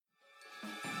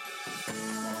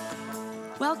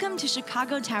Welcome to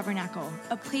Chicago Tabernacle,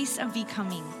 a place of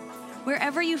becoming.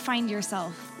 Wherever you find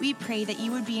yourself, we pray that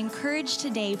you would be encouraged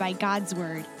today by God's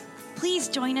word. Please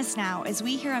join us now as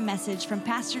we hear a message from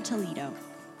Pastor Toledo.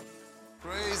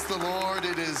 Praise the Lord.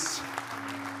 It is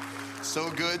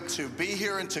so good to be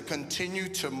here and to continue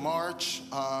to march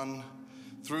on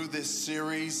through this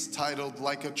series titled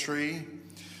Like a Tree,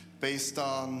 based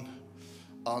on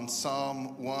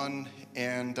Psalm 1.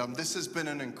 And this has been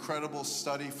an incredible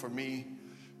study for me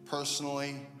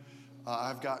personally.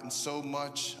 I've gotten so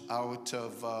much out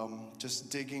of just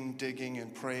digging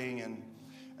and praying,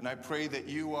 and I pray that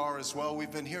you are as well. We've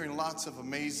been hearing lots of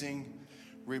amazing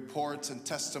reports and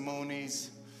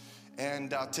testimonies,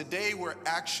 and today we're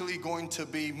actually going to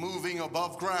be moving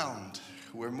above ground.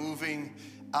 We're moving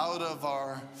out of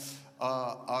our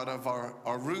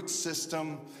root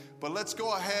system. But let's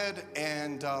go ahead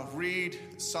and read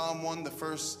Psalm 1, the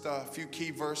first few key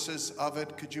verses of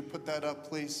it. Could you put that up,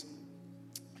 please?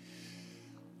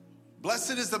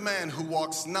 Blessed is the man who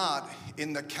walks not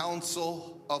in the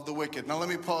counsel of the wicked. Now let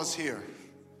me pause here,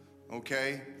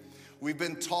 okay? We've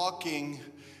been talking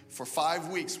for 5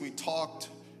 weeks. We talked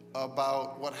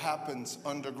about what happens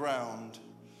underground.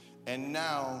 And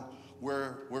now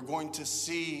we're going to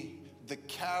see the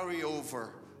carryover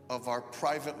of our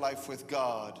private life with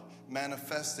God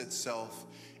manifest itself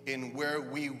in where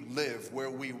we live, where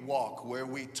we walk, where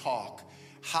we talk,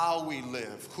 how we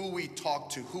live, who we talk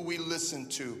to, who we listen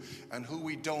to, and who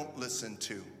we don't listen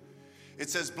to. It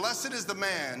says, blessed is the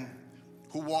man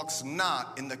who walks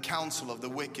not in the counsel of the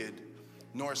wicked,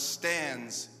 nor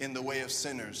stands in the way of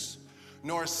sinners,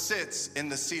 nor sits in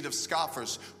the seat of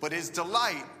scoffers, but his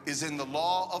delight is in the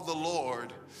law of the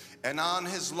Lord, and on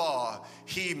his law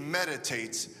he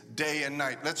meditates day and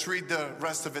night. Let's read the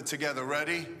rest of it together.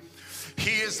 Ready?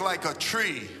 He is like a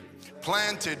tree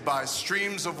planted by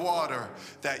streams of water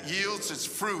that yields its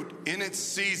fruit in its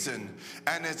season,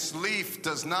 and its leaf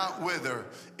does not wither.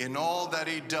 In all that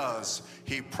he does,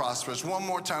 he prospers. One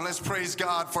more time. Let's praise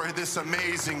God for this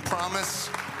amazing promise.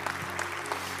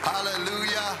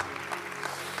 Hallelujah.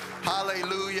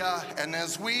 Hallelujah. And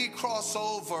as we cross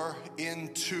over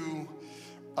into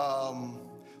our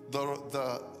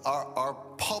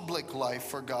public life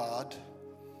for God,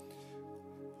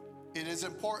 it is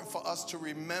important for us to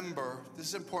remember, this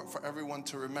is important for everyone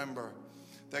to remember,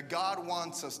 that God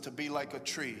wants us to be like a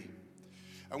tree.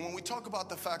 And when we talk about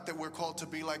the fact that we're called to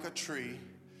be like a tree,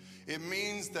 it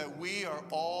means that we are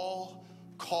all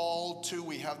called to,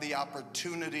 we have the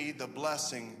opportunity, the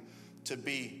blessing to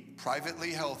be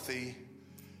privately healthy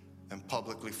and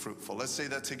publicly fruitful. Let's say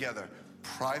that together.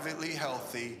 Privately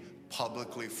healthy,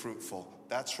 publicly fruitful.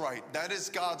 That's right. That is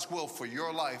God's will for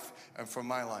your life and for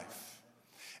my life.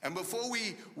 And before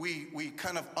we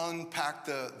kind of unpack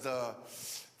the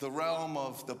realm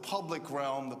of the public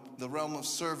realm, the realm of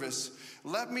service,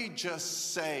 let me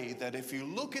just say that if you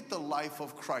look at the life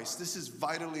of Christ, this is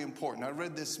vitally important. I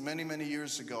read this many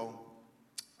years ago,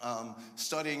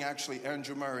 studying actually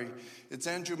Andrew Murray. It's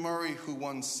Andrew Murray who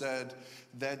once said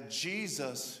that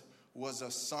Jesus was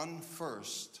a son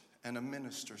first and a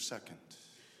minister second.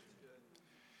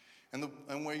 And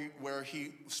where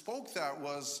he spoke that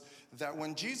was that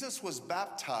when Jesus was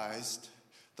baptized,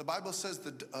 the Bible says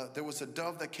that there was a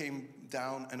dove that came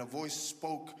down and a voice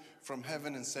spoke from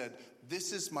heaven and said,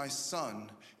 "This is my son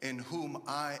in whom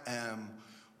I am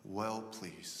well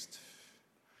pleased."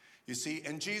 You see,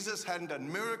 and Jesus hadn't done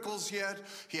miracles yet.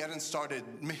 He hadn't started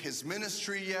his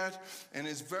ministry yet. And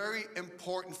it's very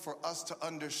important for us to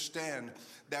understand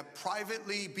that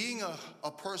privately, being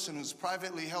a person who's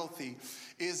privately healthy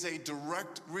is a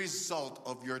direct result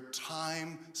of your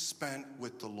time spent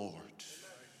with the Lord.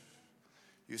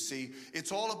 You see,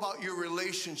 it's all about your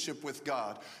relationship with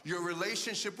God. Your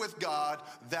relationship with God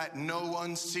that no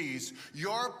one sees.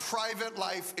 Your private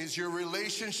life is your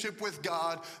relationship with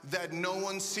God that no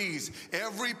one sees.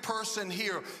 Every person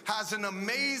here has an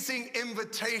amazing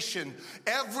invitation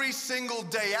every single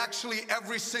day, actually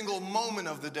every single moment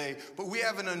of the day. But we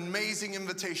have an amazing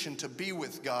invitation to be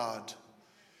with God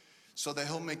so that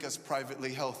he'll make us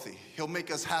privately healthy. He'll make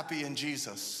us happy in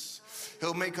Jesus.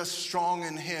 He'll make us strong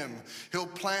in him. He'll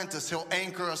plant us. He'll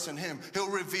anchor us in him. He'll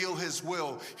reveal his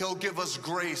will. He'll give us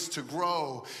grace to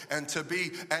grow and to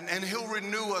be, and he'll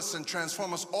renew us and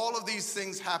transform us. All of these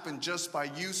things happen just by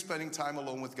you spending time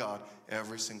alone with God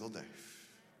every single day.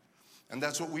 And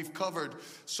that's what we've covered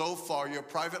so far. Your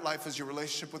private life is your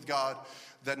relationship with God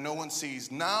that no one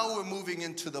sees. Now we're moving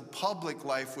into the public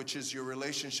life, which is your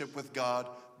relationship with God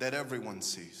that everyone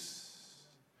sees.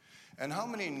 And how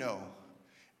many know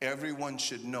everyone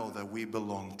should know that we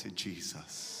belong to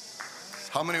Jesus?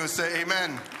 How many would say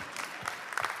amen?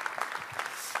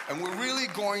 And we're really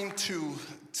going to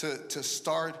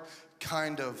start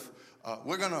kind of,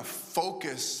 we're going to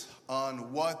focus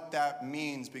on what that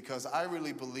means, because I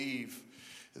really believe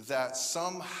that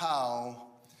somehow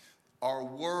our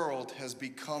world has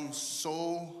become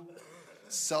so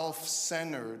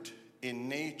self-centered in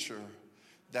nature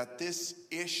that this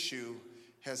issue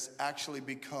has actually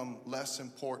become less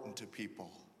important to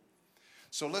people.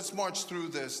 So let's march through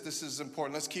this. This is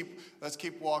important. Let's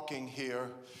keep walking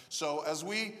here. So as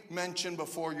we mentioned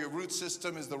before, your root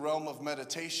system is the realm of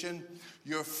meditation.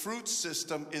 Your fruit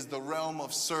system is the realm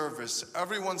of service.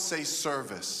 Everyone say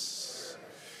service.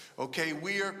 Okay,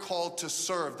 we are called to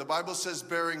serve. The Bible says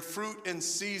bearing fruit in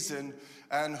season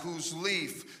and whose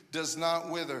leaf does not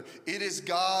wither. It is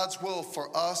God's will for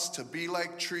us to be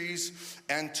like trees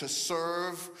and to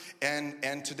serve. And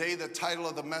today the title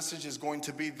of the message is going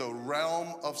to be the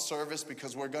realm of service,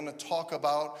 because we're going to talk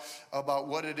about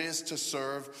what it is to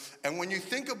serve. And when you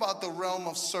think about the realm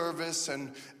of service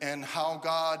and how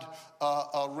God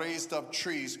raised up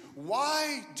trees,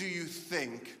 why do you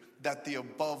think that the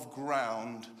above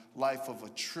ground life of a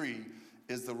tree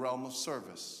is the realm of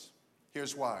service?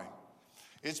 Here's why.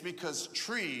 It's because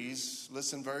trees,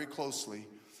 listen very closely,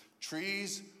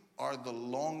 trees are the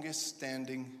longest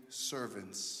standing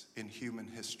servants in human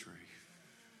history.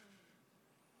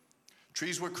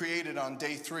 Trees were created on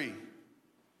day 3,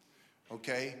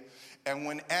 okay? And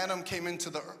when Adam came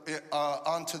onto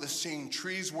the scene,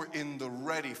 trees were in the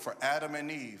ready for Adam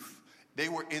and Eve. They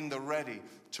were in the ready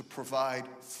to provide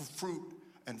fruit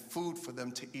and food for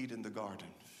them to eat in the garden.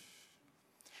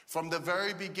 From the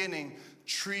very beginning,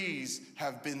 trees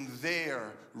have been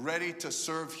there, ready to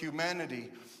serve humanity.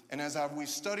 And as we've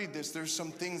studied this, there's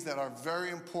some things that are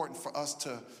very important for us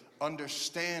to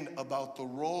understand about the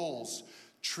roles.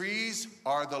 Trees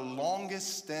are the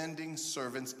longest standing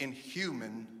servants in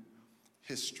human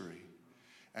history.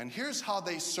 And here's how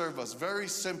they serve us, very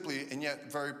simply and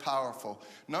yet very powerful.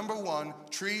 Number 1,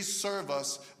 trees serve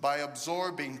us by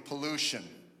absorbing pollution.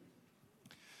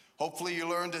 Hopefully you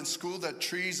learned in school that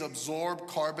trees absorb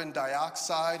carbon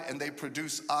dioxide and they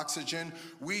produce oxygen.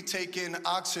 We take in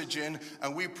oxygen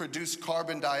and we produce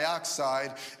carbon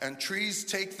dioxide, and trees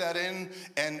take that in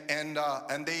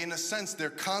and they, in a sense,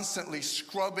 they're constantly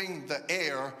scrubbing the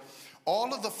air.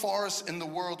 All of the forests in the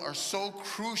world are so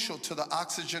crucial to the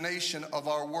oxygenation of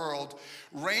our world.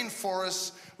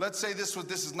 Rainforests, let's say this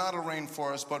is not a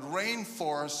rainforest, but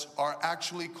rainforests are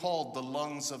actually called the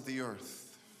lungs of the earth.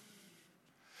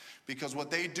 Because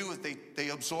what they do is they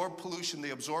absorb pollution, they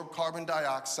absorb carbon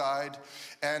dioxide.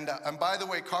 And by the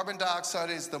way, carbon dioxide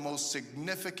is the most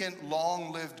significant,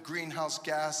 long-lived greenhouse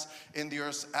gas in the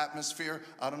Earth's atmosphere.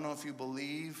 I don't know if you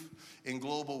believe in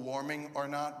global warming or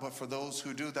not, but for those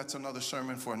who do, that's another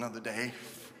sermon for another day.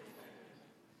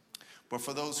 But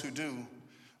for those who do,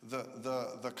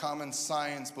 the common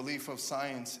science, belief of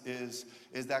science is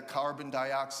that carbon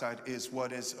dioxide is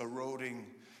what is eroding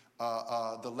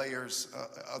the layers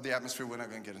of the atmosphere. We're not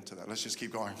going to get into that. Let's just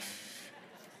keep going.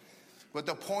 But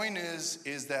the point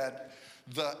is that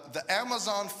the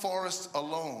Amazon forest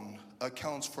alone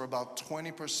accounts for about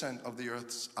 20% of the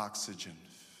Earth's oxygen.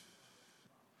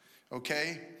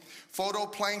 Okay?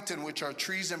 Phytoplankton, which are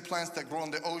trees and plants that grow in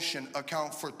the ocean,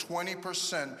 account for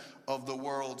 20% of the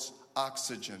world's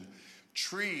oxygen.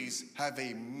 Trees have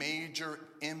a major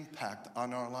impact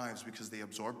on our lives because they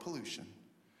absorb pollution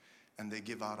and they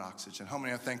give out oxygen. How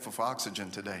many are thankful for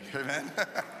oxygen today? Amen?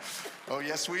 Oh,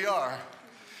 yes, we are.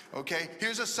 Okay,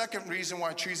 here's a second reason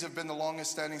why trees have been the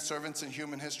longest standing servants in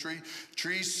human history.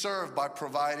 Trees serve by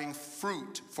providing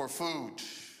fruit for food.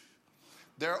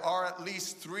 There are at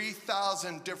least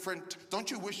 3,000 different, don't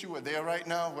you wish you were there right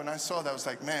now? When I saw that, I was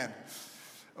like, man.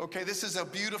 Okay, this is a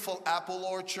beautiful apple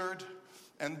orchard.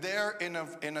 And there in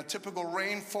a typical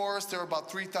rainforest, there are about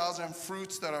 3,000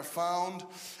 fruits that are found.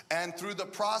 And through the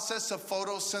process of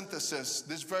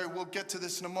photosynthesis, we'll get to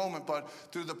this in a moment, but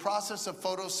through the process of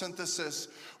photosynthesis,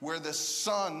 where the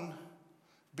sun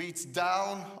beats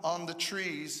down on the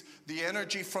trees, the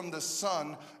energy from the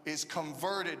sun is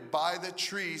converted by the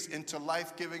trees into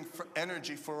life-giving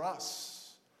energy for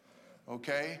us.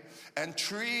 Okay? And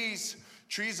trees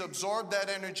absorb that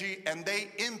energy and they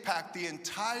impact the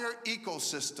entire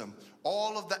ecosystem.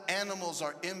 All of the animals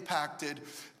are impacted.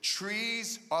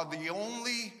 Trees are the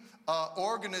only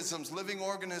living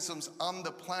organisms on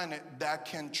the planet that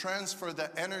can transfer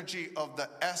the energy of the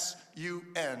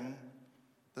sun,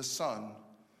 the sun,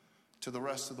 to the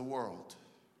rest of the world.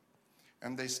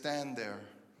 And they stand there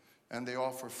and they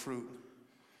offer fruit.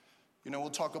 You know, we'll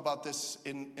talk about this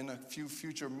in a few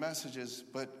future messages,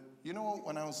 but you know,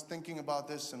 when I was thinking about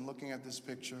this and looking at this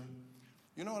picture,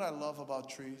 you know what I love about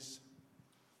trees?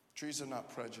 Trees are not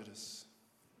prejudiced.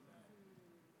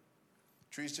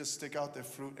 Trees just stick out their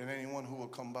fruit, and anyone who will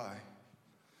come by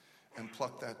and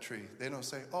pluck that tree. They don't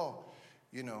say, oh,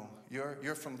 you know,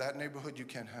 you're from that neighborhood, you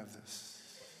can't have this.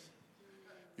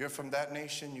 You're from that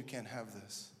nation, you can't have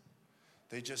this.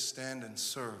 They just stand and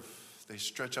serve. They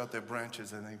stretch out their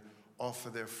branches and they offer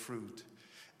their fruit,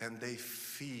 and they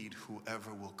feed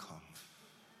whoever will come.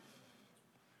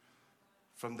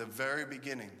 From the very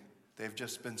beginning, they've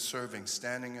just been serving,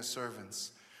 standing as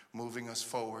servants, moving us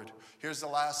forward. Here's the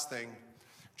last thing.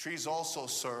 Trees also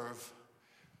serve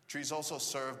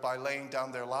by laying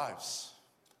down their lives,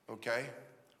 okay?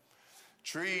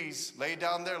 Trees lay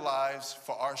down their lives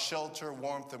for our shelter,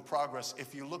 warmth, and progress.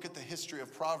 If you look at the history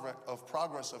of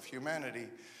progress of humanity,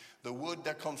 the wood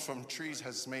that comes from trees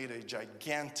has made a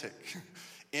gigantic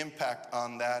impact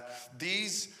on that.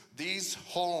 These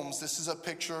homes, this is a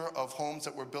picture of homes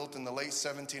that were built in the late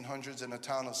 1700s in a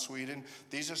town of Sweden.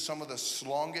 These are some of the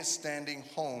longest standing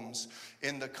homes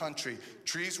in the country.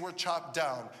 Trees were chopped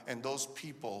down, and those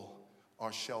people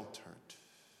are sheltered.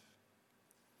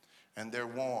 And they're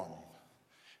warm.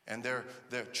 And their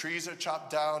trees are chopped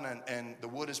down, and the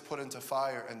wood is put into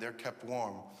fire, and they're kept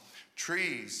warm.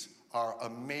 Trees are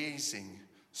amazing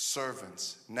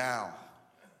servants. Now,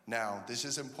 this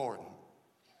is important.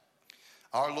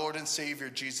 Our Lord and Savior,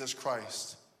 Jesus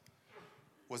Christ,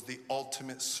 was the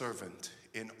ultimate servant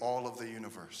in all of the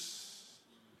universe.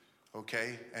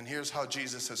 Okay? And here's how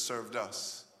Jesus has served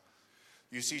us.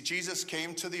 You see, Jesus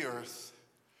came to the earth,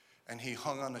 and he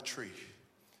hung on a tree.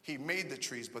 He made the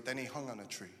trees, but then he hung on a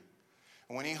tree.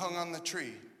 And when he hung on the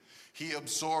tree, he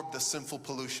absorbed the sinful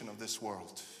pollution of this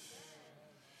world.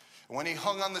 And when he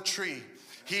hung on the tree,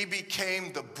 he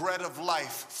became the bread of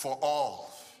life for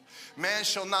all. Man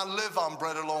shall not live on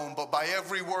bread alone, but by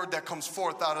every word that comes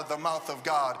forth out of the mouth of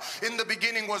God. In the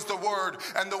beginning was the Word,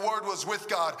 and the Word was with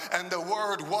God, and the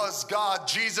Word was God.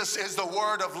 Jesus is the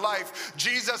Word of life.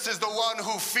 Jesus is the one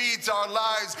who feeds our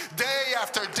lives day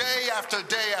after day after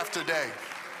day after day.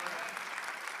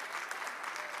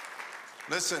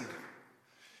 Listen,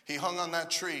 he hung on that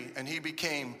tree, and he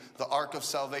became the ark of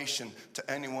salvation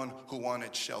to anyone who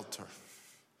wanted shelter.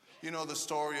 You know the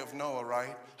story of Noah,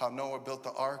 right? How Noah built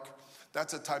the ark?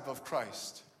 That's a type of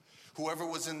Christ. Whoever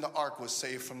was in the ark was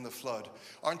saved from the flood.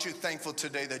 Aren't you thankful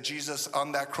today that Jesus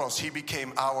on that cross, he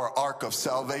became our ark of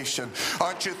salvation?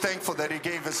 Aren't you thankful that he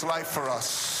gave his life for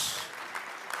us?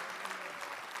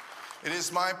 It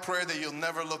is my prayer that you'll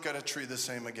never look at a tree the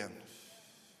same again.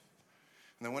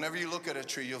 And then whenever you look at a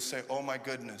tree, you'll say, oh my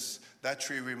goodness, that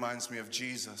tree reminds me of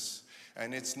Jesus.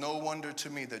 And it's no wonder to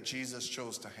me that Jesus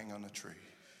chose to hang on a tree.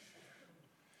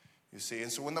 You see,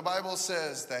 and so when the Bible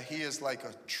says that he is like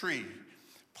a tree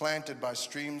planted by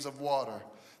streams of water,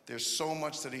 there's so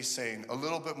much that he's saying. A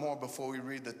little bit more before we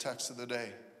read the text of the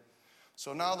day.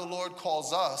 So now the Lord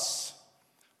calls us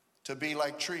to be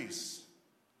like trees.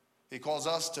 He calls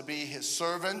us to be his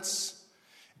servants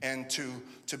and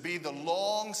to be the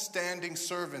long-standing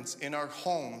servants in our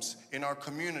homes, in our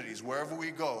communities, wherever we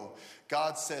go.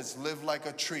 God says, live like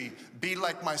a tree. Be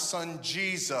like my son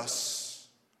Jesus.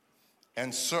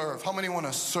 And serve. How many want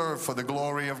to serve for the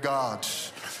glory of God?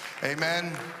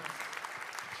 Amen.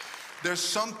 There's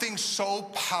something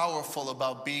so powerful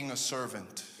about being a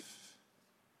servant.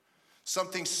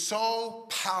 Something so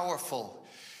powerful.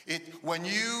 When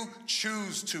you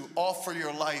choose to offer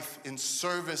your life in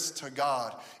service to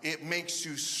God, it makes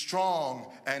you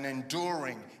strong and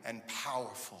enduring and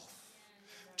powerful.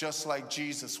 Just like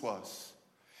Jesus was.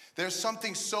 There's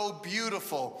something so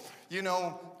beautiful. You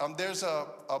know, there's a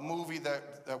movie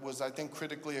that was, I think,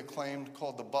 critically acclaimed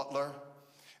called The Butler.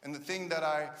 And the thing that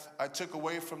I took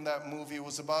away from that movie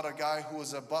was about a guy who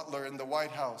was a butler in the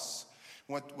White House.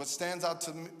 What stands out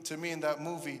to me in that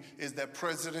movie is that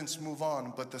presidents move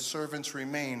on, but the servants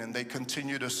remain and they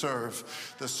continue to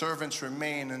serve. The servants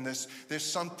remain, and there's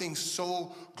something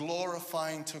so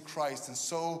glorifying to Christ and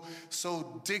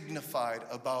so dignified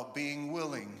about being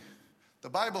willing. The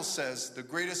Bible says the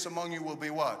greatest among you will be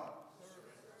what?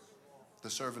 The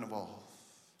servant of all.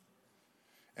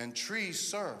 And trees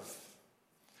serve.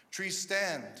 Trees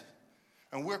stand.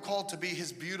 And we're called to be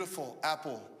his beautiful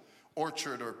apple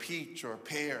orchard or peach or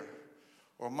pear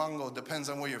or mango, depends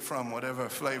on where you're from, whatever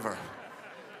flavor.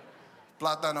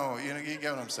 Plátano, you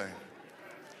get what I'm saying.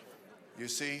 You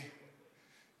see,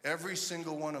 every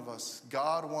single one of us,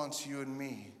 God wants you and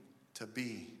me to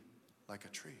be like a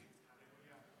tree.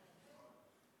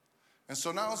 And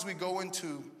so now as we go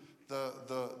into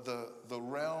the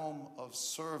realm of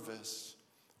service,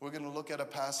 we're going to look at a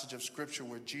passage of scripture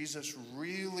where Jesus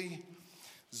really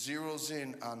zeroes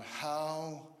in on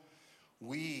how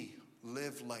we live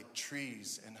live like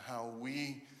trees and how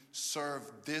we serve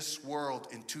this world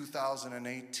in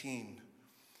 2018,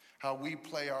 how we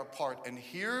play our part. And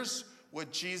here's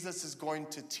what Jesus is going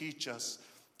to teach us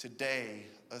today,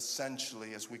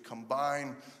 essentially, as we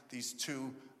combine these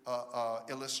two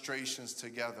illustrations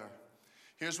together.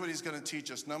 Here's what he's going to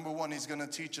teach us. Number one, he's going to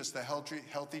teach us that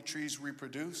healthy trees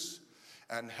reproduce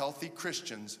and healthy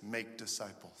Christians make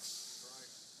disciples.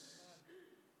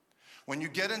 When you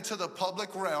get into the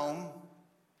public realm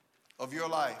of your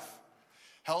life,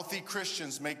 healthy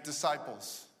Christians make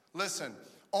disciples. Listen,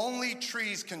 only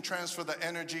trees can transfer the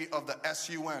energy of the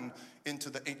SUN into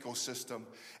the ecosystem.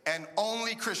 And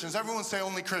only Christians, everyone say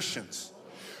only Christians.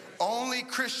 Only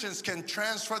Christians can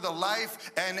transfer the life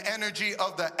and energy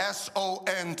of the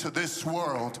SON to this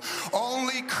world.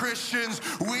 Only Christians,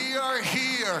 we are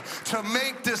here to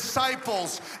make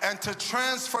disciples and to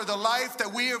transfer the life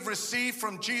that we have received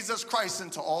from Jesus Christ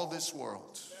into all this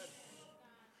world.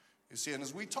 You see, and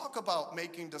as we talk about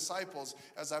making disciples,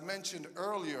 as I mentioned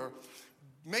earlier,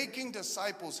 making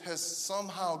disciples has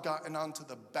somehow gotten onto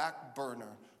the back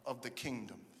burner of the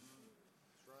kingdom.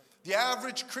 The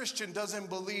average Christian doesn't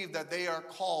believe that they are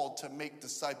called to make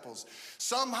disciples.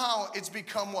 Somehow it's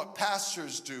become what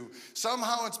pastors do.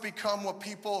 Somehow it's become what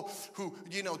people who,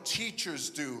 teachers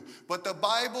do. But the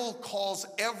Bible calls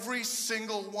every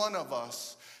single one of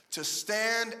us to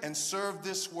stand and serve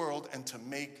this world and to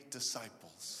make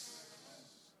disciples.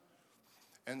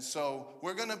 And so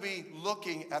we're going to be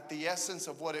looking at the essence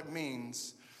of what it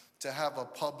means to have a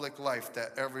public life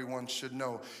that everyone should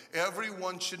know.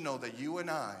 Everyone should know that you and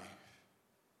I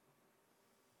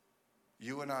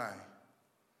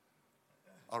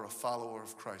are a follower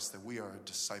of Christ, that we are a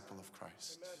disciple of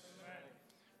Christ. Amen.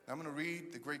 I'm going to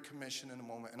read the Great Commission in a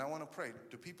moment, and I want to pray.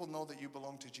 Do people know that you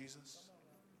belong to Jesus?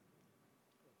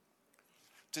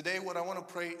 Today, what I want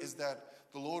to pray is that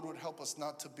the Lord would help us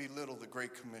not to belittle the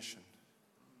Great Commission.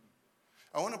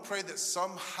 I want to pray that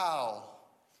somehow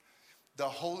the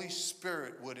Holy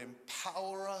Spirit would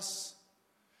empower us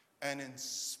and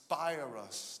inspire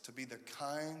us to be the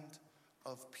kind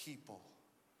of people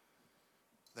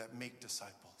that make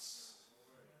disciples.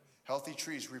 Healthy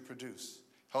trees reproduce.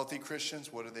 Healthy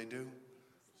Christians, what do?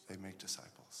 They make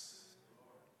disciples.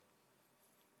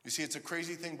 You see, it's a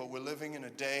crazy thing, but we're living in a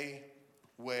day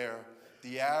where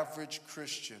the average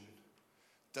Christian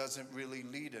doesn't really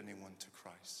lead anyone to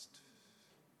Christ.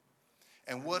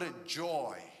 And what a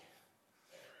joy,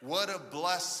 what a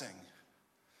blessing,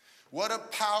 what a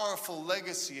powerful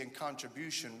legacy and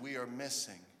contribution we are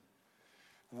missing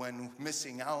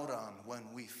out on when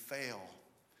we fail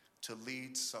to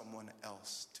lead someone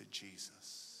else to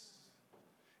Jesus.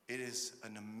 It is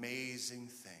an amazing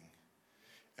thing.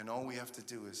 And all we have to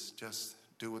do is just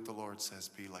do what the Lord says,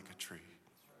 be like a tree.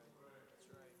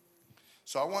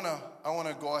 So I want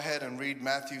to go ahead and read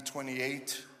Matthew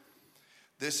 28.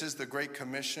 This is the Great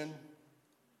Commission.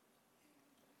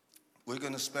 We're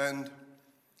going to spend,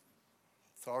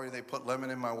 sorry they put lemon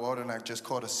in my water and I just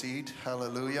caught a seed.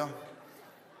 Hallelujah.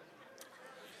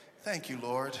 Thank you,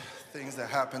 Lord. Things that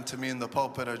happen to me in the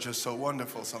pulpit are just so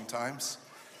wonderful sometimes.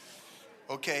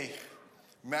 Okay,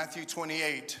 Matthew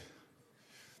 28.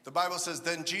 The Bible says,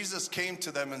 then Jesus came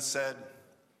to them and said,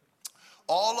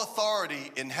 all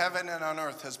authority in heaven and on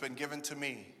earth has been given to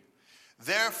me.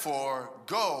 Therefore,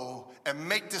 go and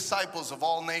make disciples of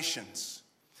all nations,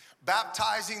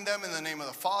 baptizing them in the name of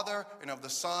the Father and of the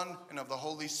Son and of the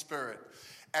Holy Spirit,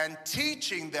 and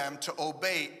teaching them to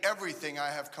obey everything I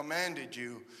have commanded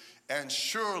you. And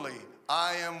surely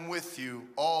I am with you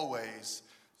always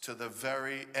to the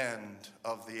very end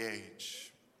of the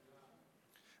age.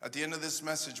 At the end of this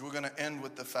message, we're going to end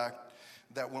with the fact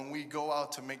that when we go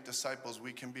out to make disciples,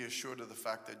 we can be assured of the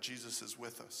fact that Jesus is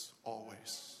with us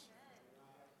always.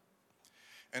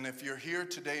 And if you're here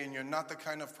today and you're not the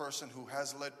kind of person who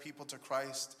has led people to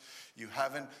Christ, you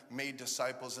haven't made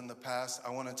disciples in the past, I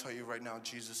want to tell you right now,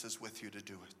 Jesus is with you to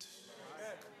do it.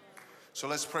 So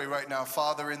let's pray right now.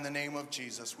 Father, in the name of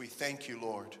Jesus, we thank you,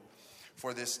 Lord,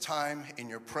 for this time in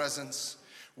your presence.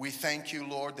 We thank you,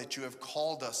 Lord, that you have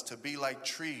called us to be like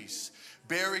trees,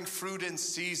 bearing fruit in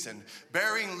season,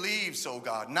 bearing leaves, oh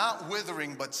God, not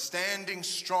withering, but standing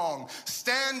strong,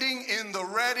 standing in the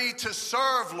ready to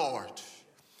serve, Lord.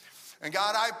 And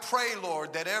God, I pray,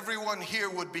 Lord, that everyone here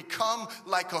would become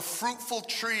like a fruitful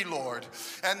tree, Lord,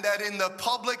 and that in the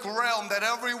public realm that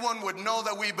everyone would know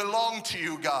that we belong to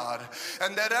you, God,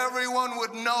 and that everyone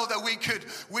would know that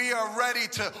we are ready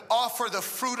to offer the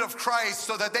fruit of Christ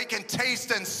so that they can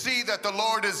taste and see that the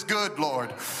Lord is good,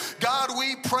 Lord. God,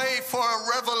 we pray for a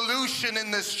revolution in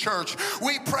this church.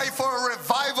 We pray for a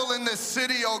revival in this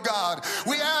city, oh God.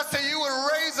 We ask that you would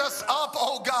raise us up, oh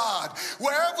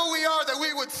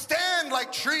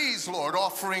like trees, Lord,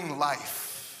 offering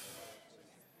life.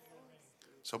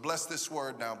 So bless this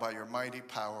word now by your mighty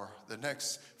power the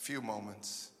next few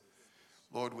moments.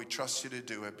 Lord, we trust you to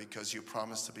do it because you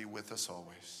promise to be with us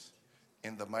always.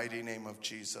 In the mighty name of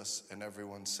Jesus, and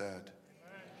everyone said,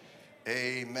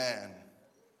 amen.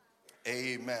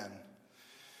 Amen.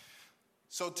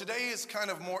 So today is kind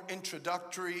of more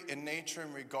introductory in nature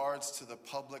in regards to the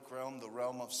public realm, the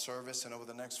realm of service. And over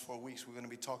the next 4 weeks, we're going to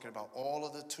be talking about all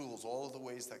of the tools, all of the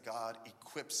ways that God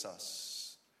equips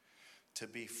us to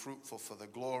be fruitful for the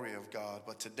glory of God.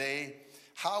 But today,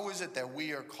 how is it that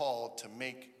we are called to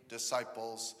make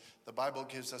disciples? The Bible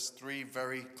gives us 3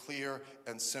 very clear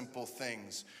and simple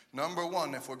things. Number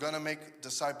 1, if we're going to make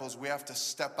disciples, we have to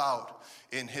step out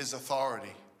in his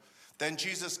authority. Then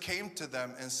Jesus came to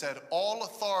them and said, all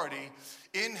authority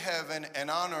in heaven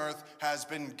and on earth has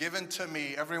been given to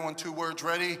me. Everyone, 2 words,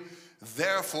 ready?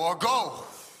 Therefore, go.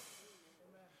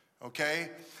 Okay?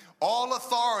 All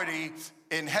authority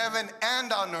in heaven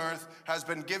and on earth has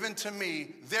been given to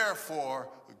me. Therefore,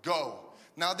 go.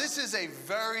 Now, this is a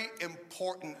very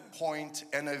important point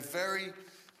and a very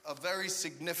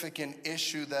significant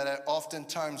issue that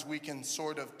oftentimes we can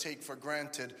sort of take for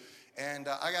granted. And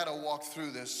I got to walk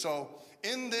through this. So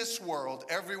in this world,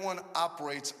 everyone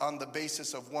operates on the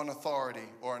basis of one authority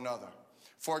or another.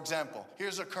 For example,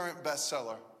 here's a current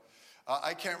bestseller.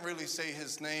 I can't really say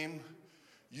his name.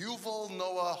 Yuval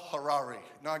Noah Harari.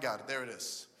 No, I got it. There it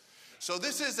is. So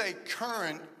this is a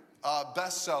current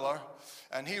bestseller,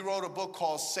 and he wrote a book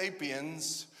called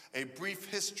Sapiens, A Brief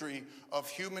History of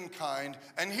Humankind.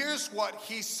 And here's what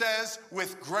he says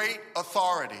with great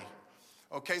authority.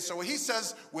 Okay, so what he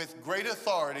says with great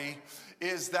authority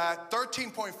is that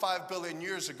 13.5 billion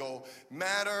years ago,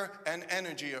 matter and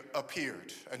energy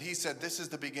appeared. And he said this is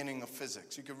the beginning of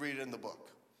physics. You can read it in the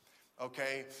book.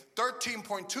 Okay,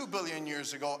 13.2 billion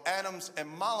years ago, atoms and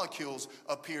molecules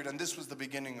appeared, and this was the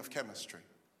beginning of chemistry.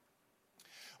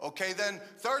 Okay, then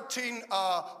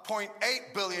 13.8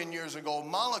 billion years ago,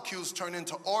 molecules turned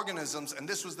into organisms, and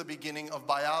this was the beginning of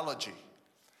biology.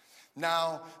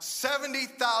 Now,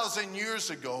 70,000 years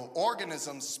ago,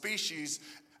 organisms, species,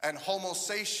 and Homo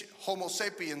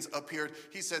sapiens appeared.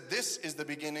 He said, this is the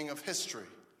beginning of history.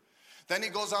 Then he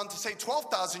goes on to say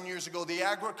 12,000 years ago, the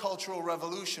agricultural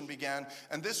revolution began,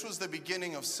 and this was the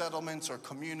beginning of settlements or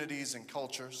communities and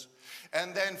cultures.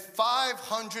 And then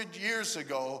 500 years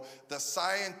ago, the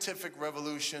scientific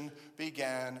revolution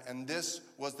began, and this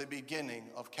was the beginning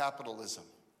of capitalism.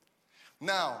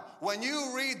 Now, when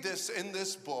you read this in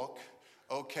this book,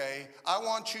 okay, I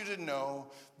want you to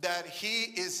know that he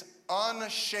is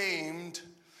unashamed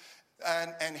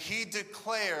and he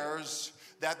declares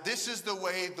that this is the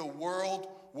way the world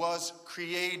was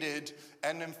created.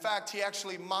 And in fact, he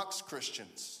actually mocks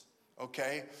Christians,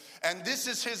 okay? And this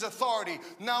is his authority.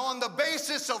 Now, on the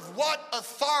basis of what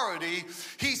authority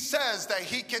he says that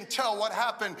he can tell what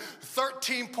happened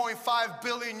 13.5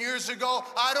 billion years ago,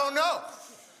 I don't know.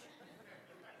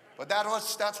 But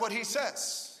that's what he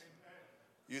says.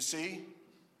 You see?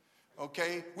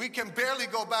 Okay? We can barely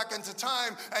go back into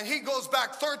time, and he goes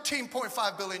back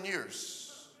 13.5 billion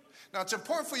years. Now, it's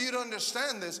important for you to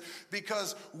understand this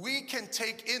because we can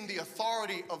take in the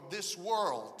authority of this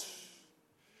world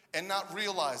and not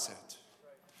realize it.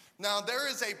 Now, there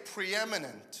is a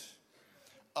preeminent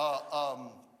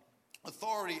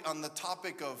authority on the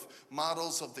topic of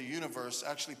models of the universe.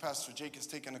 Actually, Pastor Jake has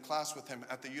taken a class with him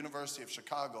at the University of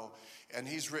Chicago, and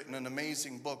he's written an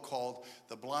amazing book called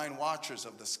The Blind Watchers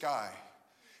of the Sky.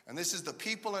 And this is the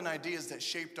people and ideas that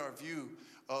shaped our view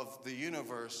of the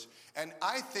universe. And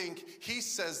I think he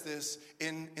says this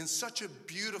in such a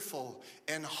beautiful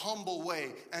and humble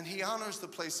way. And he honors the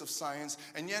place of science,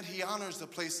 and yet he honors the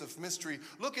place of mystery.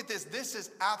 Look at this. This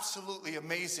is absolutely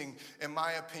amazing, in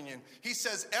my opinion. He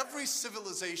says every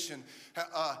civilization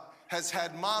has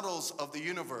had models of the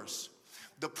universe.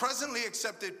 The presently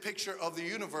accepted picture of the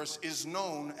universe is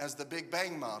known as the Big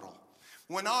Bang model.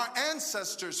 When our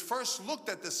ancestors first looked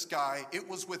at the sky, it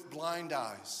was with blind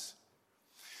eyes.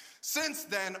 Since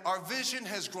then, our vision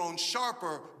has grown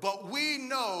sharper, but we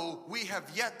know we have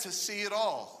yet to see it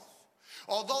all.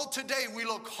 Although today we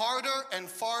look harder and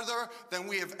farther than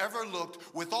we have ever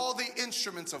looked with all the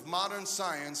instruments of modern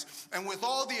science and with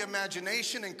all the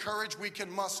imagination and courage we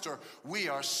can muster, we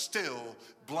are still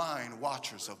blind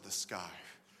watchers of the sky.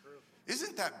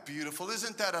 Isn't that beautiful?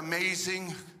 Isn't that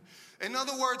amazing? In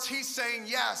other words, he's saying,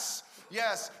 yes,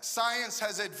 Yes, science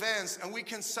has advanced and we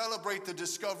can celebrate the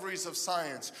discoveries of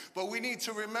science. But we need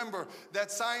to remember that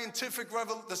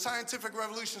the scientific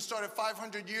revolution started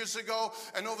 500 years ago.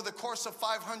 And over the course of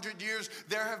 500 years,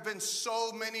 there have been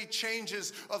so many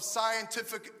changes of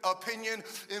scientific opinion.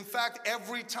 In fact,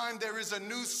 every time there is a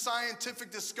new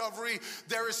scientific discovery,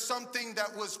 there is something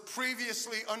that was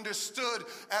previously understood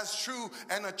as true,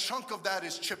 and a chunk of that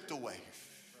is chipped away.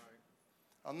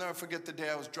 I'll never forget the day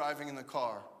I was driving in the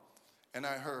car and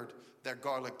I heard that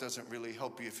garlic doesn't really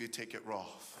help you if you take it raw.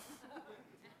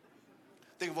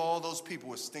 Think of all those people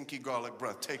with stinky garlic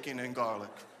breath taking in garlic.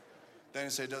 Then you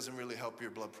say it doesn't really help your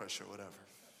blood pressure or whatever.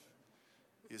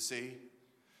 You see?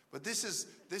 But this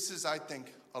is, I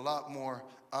think, a lot more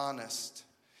honest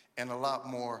and a lot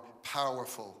more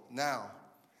powerful. Now,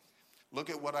 look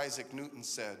at what Isaac Newton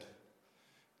said.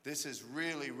 This is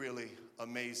really, really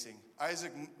amazing.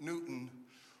 Isaac Newton,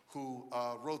 who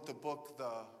wrote the book,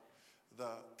 the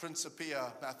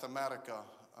Principia Mathematica.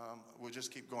 We'll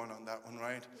just keep going on that one,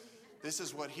 right? This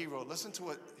is what he wrote. Listen to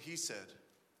what he said.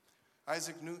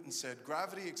 Isaac Newton said,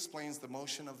 "Gravity explains the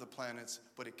motion of the planets,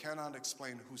 but it cannot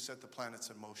explain who set the planets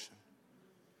in motion.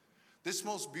 This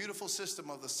most beautiful system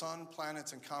of the sun,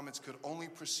 planets, and comets could only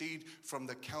proceed from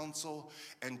the counsel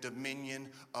and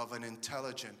dominion of an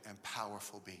intelligent and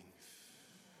powerful being."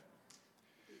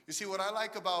 You see, what I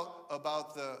like about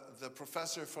the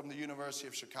professor from the University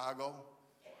of Chicago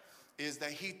is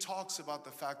that he talks about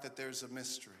the fact that there's a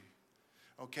mystery,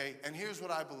 okay? And here's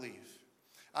what I believe.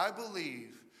 I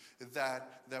believe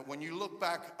that when you look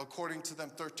back, according to them,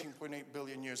 13.8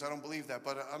 billion years, I don't believe that,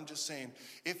 but I'm just saying,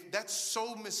 if that's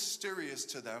so mysterious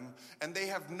to them, and they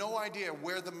have no idea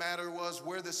where the matter was,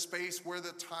 where the space, where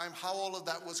the time, how all of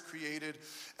that was created,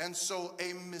 and so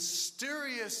a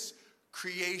mysterious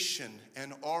creation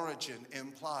and origin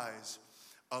implies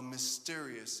a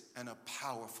mysterious and a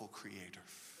powerful creator.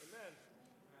 Amen.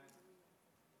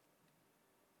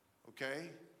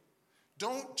 Okay?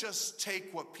 Don't just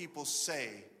take what people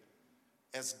say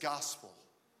as gospel.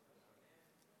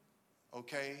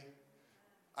 Okay?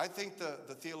 I think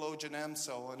the theologian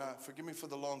Amsel, and forgive me for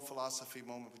the long philosophy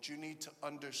moment, but you need to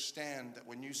understand that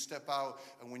when you step out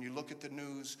and when you look at the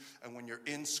news and when you're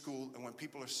in school and when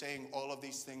people are saying all of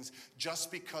these things,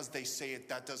 just because they say it,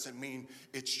 that doesn't mean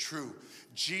it's true.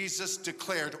 Jesus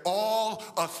declared, "All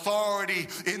authority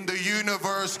in the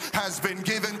universe has been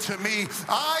given to me.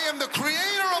 I am the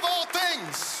creator of all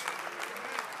things."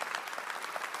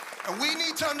 And we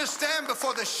need to understand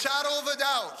before the shadow of a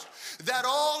doubt that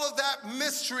all of that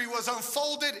mystery was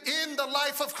unfolded in the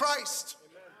life of Christ.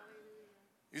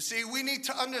 You see, we need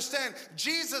to understand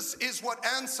Jesus is what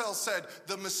Ansel said,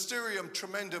 the mysterium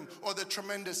tremendum, or the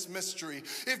tremendous mystery.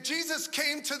 If Jesus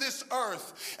came to this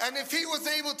earth and if he was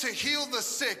able to heal the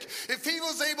sick, if he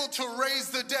was able to raise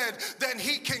the dead, then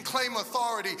he can claim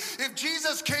authority. If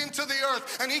Jesus came to the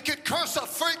earth and he could curse a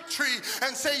fig tree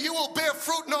and say, "You will bear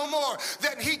fruit no more,"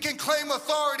 then he can claim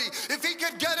authority. If he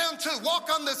could get him to walk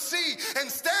on the sea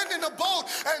and stand in a boat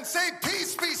and say,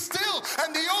 "Peace, be still,"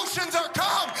 and the oceans are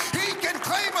calm, he can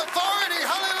claim authority.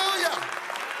 Hallelujah.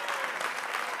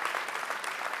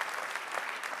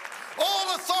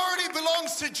 All authority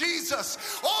belongs to Jesus.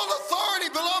 All authority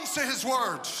belongs to his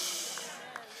word.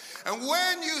 And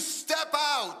when you step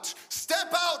out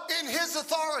in his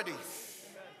authority.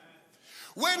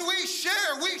 When we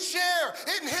share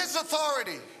in his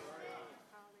authority.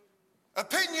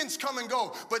 Opinions come and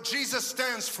go, but Jesus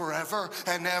stands forever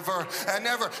and ever and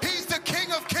ever. He's the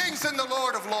King of kings and the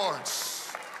Lord of lords.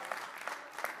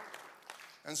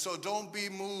 And so don't be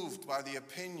moved by the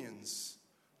opinions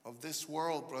of this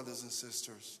world, brothers and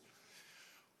sisters.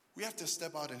 We have to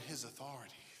step out in his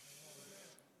authority.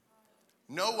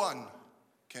 No one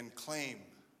can claim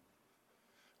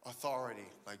authority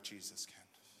like Jesus can.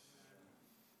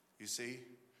 You see?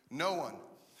 No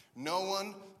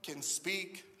one can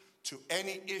speak to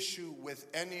any issue with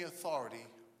any authority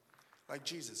like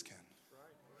Jesus can.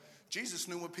 Jesus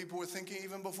knew what people were thinking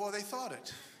even before they thought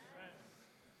it.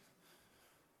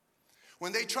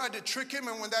 When they tried to trick him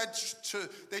and when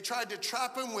they tried to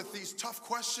trap him with these tough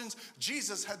questions,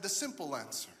 Jesus had the simple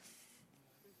answer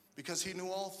because he knew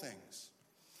all things.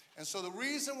 And so the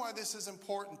reason why this is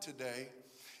important today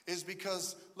is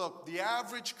because, look, the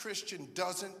average Christian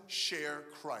doesn't share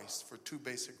Christ for two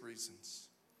basic reasons.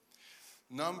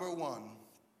 Number one,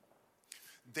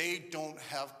 they don't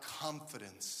have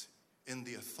confidence in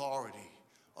the authority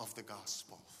of the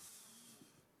gospel.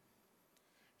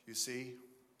 You see?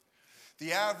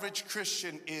 The average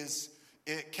Christian is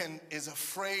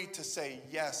afraid to say,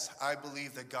 "Yes, I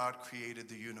believe that God created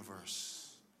the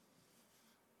universe."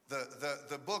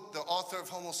 the book, the author of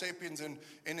Homo sapiens,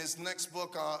 in his next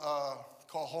book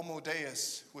called Homo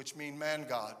Deus, which means man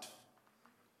God.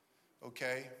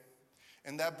 Okay?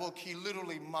 In that book, he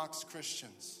literally mocks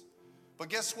Christians. But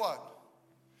guess what?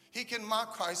 He can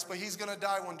mock Christ, but he's going to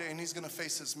die one day and he's going to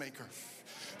face his maker.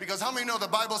 Because how many know the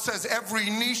Bible says every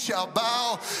knee shall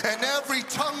bow and every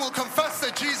tongue will confess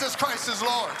that Jesus Christ is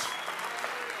Lord?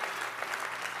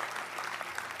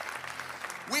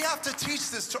 We have to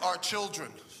teach this to our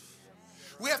children.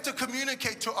 We have to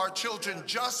communicate to our children.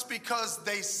 Just because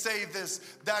they say this,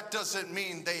 that doesn't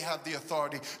mean they have the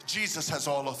authority. Jesus has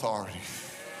all authority.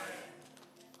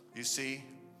 You see?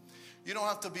 You don't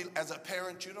have to be, as a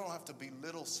parent, you don't have to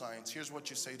belittle science. Here's what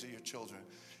you say to your children.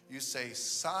 You say,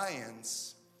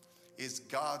 science is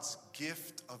God's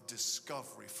gift of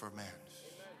discovery for man.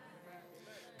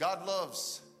 God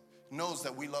knows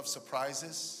that we love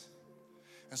surprises.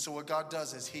 And so what God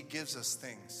does is he gives us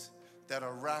things that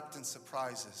are wrapped in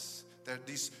surprises.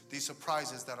 These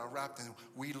surprises that are wrapped in,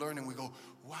 we learn and we go,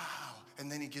 wow.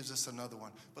 And then he gives us another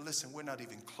one. But listen, we're not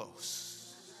even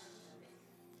close.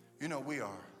 You know we are.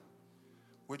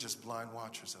 We're just blind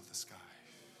watchers of the sky.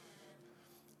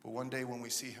 But one day when we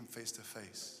see him face to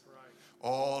face,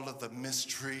 all of the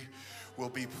mystery will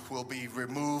be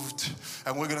removed,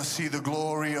 and we're going to see the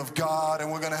glory of God, and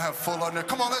we're going to have full under.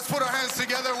 Come on, let's put our hands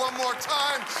together one more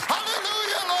time.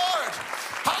 Hallelujah, Lord.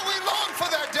 How we long for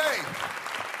that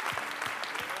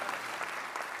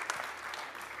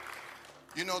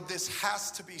day. You know, this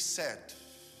has to be said.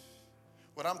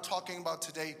 What I'm talking about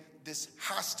today, this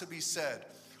has to be said.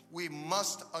 We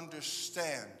must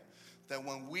understand that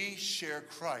when we share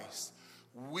Christ,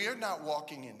 we're not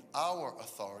walking in our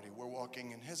authority, we're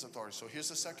walking in his authority. So here's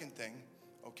the second thing.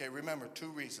 Okay, remember, 2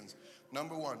 reasons.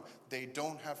 Number 1, they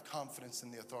don't have confidence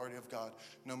in the authority of God.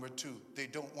 Number 2, they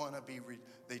don't want to be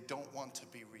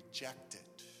rejected.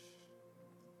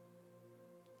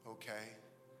 Okay?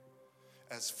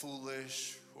 As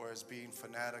foolish or as being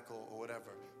fanatical or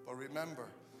whatever. But remember,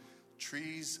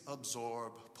 trees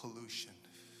absorb pollution.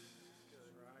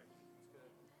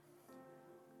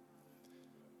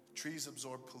 Trees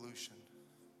absorb pollution.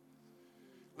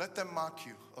 Let them mock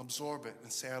you, absorb it,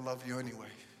 and say, I love you anyway.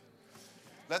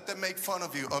 Let them make fun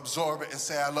of you, absorb it, and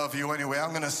say, I love you anyway.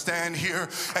 I'm going to stand here,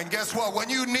 and guess what?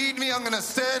 When you need me, I'm going to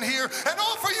stand here and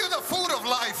offer you the food of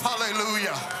life.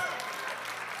 Hallelujah.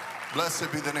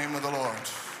 Blessed be the name of the Lord.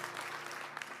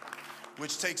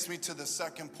 Which takes me to the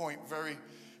second point very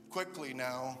quickly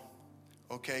now.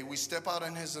 Okay, we step out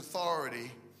in his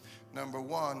authority, number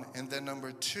 1, and then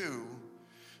number 2,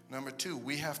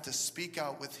 we have to speak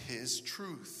out with his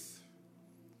truth.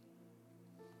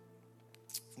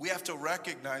 We have to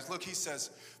recognize, look, he says,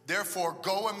 therefore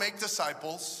go and make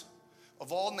disciples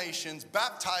of all nations,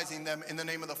 baptizing them in the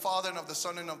name of the Father and of the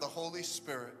Son and of the Holy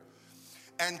Spirit,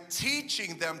 and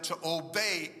teaching them to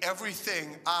obey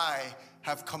everything I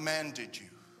have commanded you.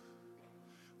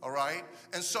 All right?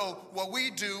 And so what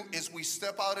we do is we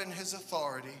step out in his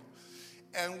authority,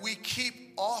 and we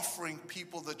keep offering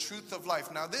people the truth of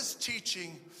life. Now, this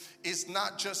teaching is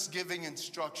not just giving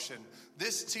instruction.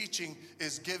 This teaching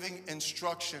is giving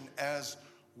instruction as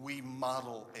we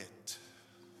model it.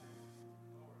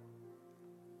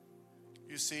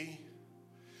 You see,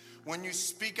 when you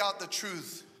speak out the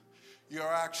truth,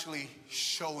 you're actually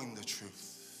showing the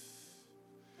truth.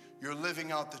 You're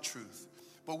living out the truth.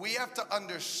 But we have to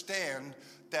understand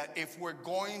that if we're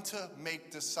going to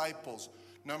make disciples,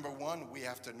 number 1, we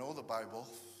have to know the Bible,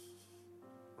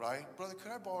 right? Brother,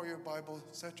 could I borrow your Bible?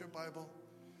 Is that your Bible?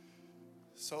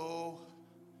 So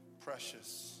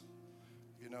precious,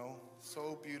 you know,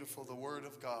 so beautiful, the Word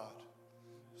of God,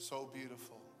 so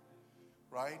beautiful,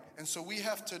 right? And so we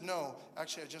have to know,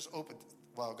 actually I just opened,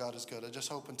 wow, God is good. I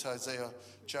just opened to Isaiah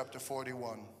chapter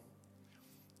 41,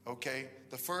 okay?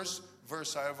 The first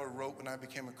verse I ever wrote when I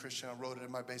became a Christian, I wrote it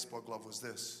in my baseball glove, was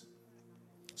this.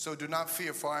 So do not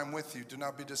fear, for I am with you. Do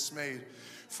not be dismayed,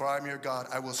 for I am your God.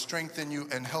 I will strengthen you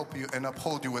and help you and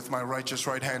uphold you with my righteous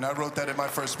right hand. I wrote that in my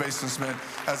first baseman's mitt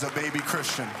as a baby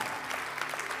Christian.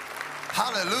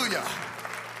 Hallelujah.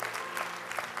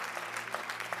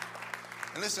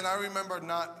 And listen, I remember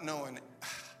not knowing,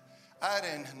 I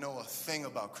didn't know a thing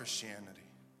about Christianity.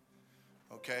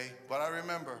 Okay? But I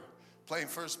remember playing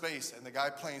first base and the guy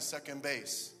playing second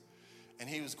base. And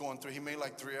he was going through, he made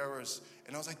like 3 errors.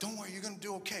 And I was like, don't worry, you're going to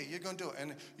do okay. You're going to do it.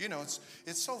 And, you know,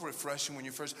 it's so refreshing when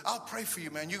you first, I'll pray for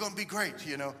you, man. You're going to be great,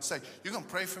 you know. It's like, you're going to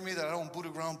pray for me that I don't boot a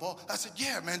ground ball? I said,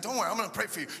 yeah, man, don't worry. I'm going to pray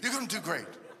for you. You're going to do great.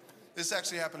 This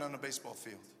actually happened on a baseball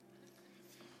field.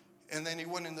 And then he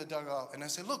went in the dugout. And I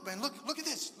said, look, man, look at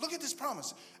this. Look at this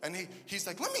promise. And he's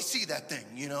like, let me see that thing,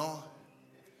 you know.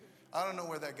 I don't know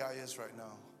where that guy is right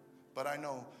now, but I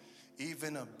know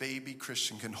even a baby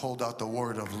Christian can hold out the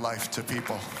word of life to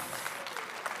people.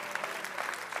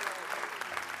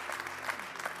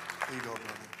 There you go,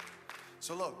 brother.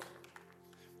 So look,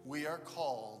 we are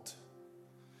called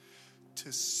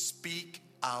to speak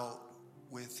out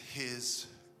with his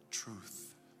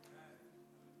truth.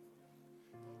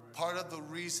 Part of the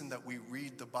reason that we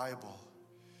read the Bible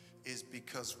is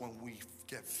because when we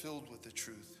get filled with the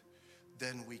truth,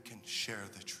 then we can share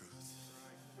the truth.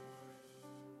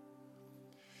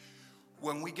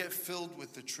 When we get filled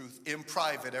with the truth in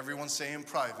private, everyone say in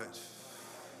private.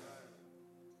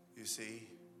 You see,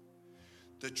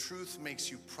 the truth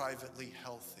makes you privately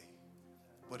healthy,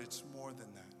 but it's more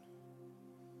than that.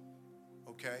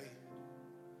 Okay?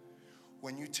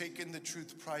 When you take in the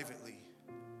truth privately,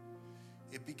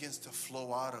 it begins to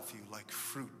flow out of you like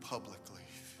fruit publicly.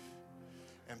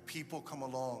 And people come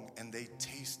along and they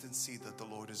taste and see that the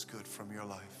Lord is good from your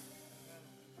life.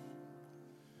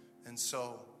 And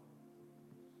so,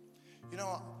 you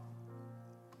know,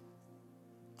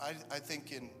 I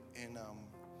think in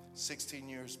 16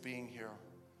 years being here,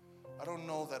 I don't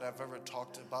know that I've ever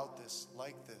talked about this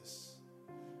like this.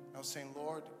 I was saying,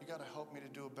 Lord, you got to help me to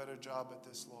do a better job at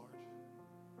this, Lord.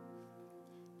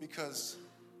 Because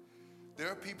there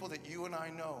are people that you and I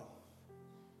know,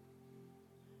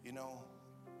 you know,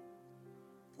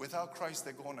 without Christ,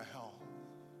 they're going to hell.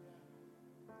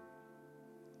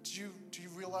 Do you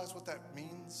realize what that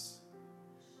means?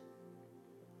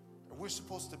 We're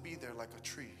supposed to be there like a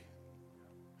tree.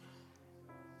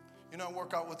 You know, I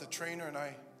work out with a trainer, and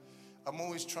I'm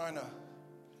always trying to,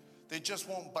 they just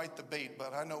won't bite the bait,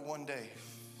 but I know one day.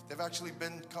 They've actually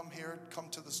come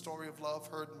to the story of love,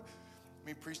 heard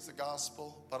me preach the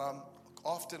gospel, but I'm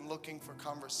often looking for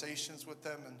conversations with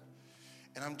them,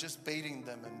 and I'm just baiting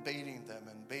them,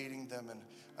 and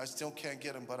I still can't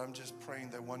get them, but I'm just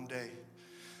praying that one day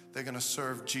they're going to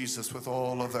serve Jesus with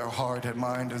all of their heart and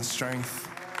mind and strength.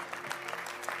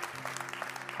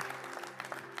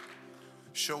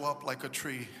 Show up like a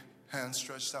tree, hands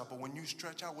stretched out. But when you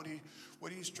stretch out, what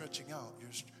are you stretching out?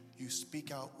 You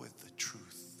speak out with the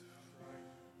truth.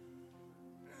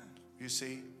 You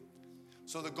see?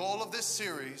 So the goal of this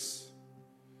series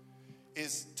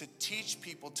is to teach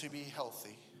people to be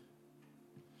healthy,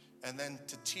 and then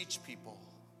to teach people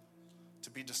to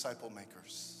be disciple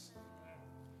makers.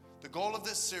 The goal of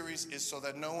this series is so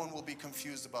that no one will be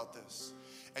confused about this.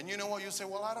 And you know what? You say,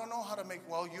 well, I don't know how to make,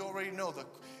 well, you already know that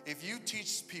if you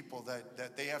teach people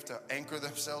that they have to anchor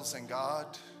themselves in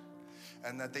God,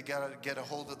 and that they got to get a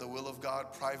hold of the will of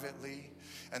God privately,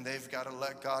 and they've got to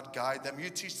let God guide them. You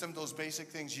teach them those basic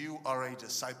things, you are a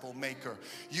disciple maker.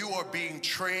 You are being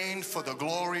trained for the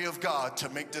glory of God to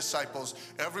make disciples.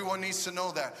 Everyone needs to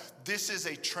know that. This is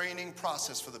a training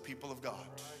process for the people of God.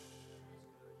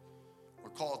 We're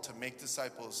called to make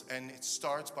disciples, and it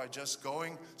starts by just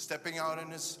stepping out in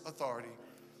his authority,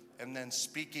 and then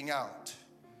speaking out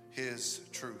his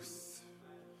truth.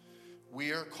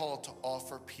 We are called to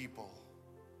offer people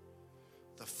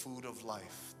the food of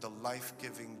life, the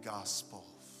life-giving gospel.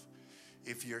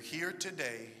 If you're here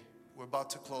today, we're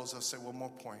about to close. I'll say one more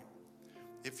point.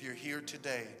 If you're here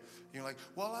today, you're like,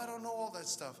 well, I don't know all that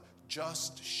stuff.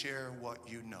 Just share what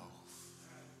you know.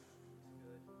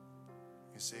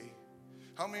 You see?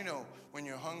 How many know when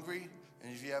you're hungry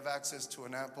and if you have access to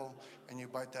an apple and you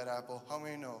bite that apple, how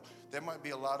many know there might be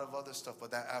a lot of other stuff,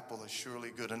 but that apple is surely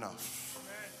good enough?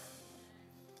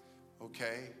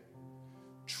 Okay?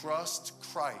 Trust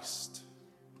Christ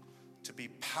to be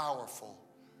powerful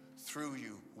through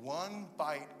you. One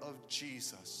bite of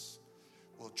Jesus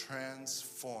will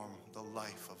transform the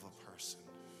life of a person.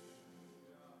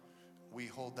 We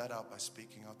hold that out by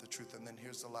speaking out the truth. And then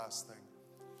here's the last thing.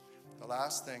 The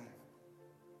last thing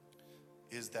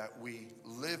is that we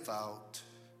live out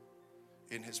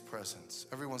in his presence.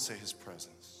 Everyone say his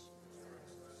presence.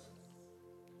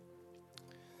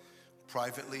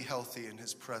 Privately healthy in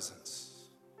his presence.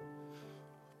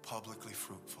 Publicly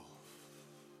fruitful.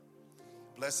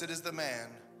 Blessed is the man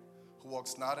who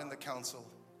walks not in the counsel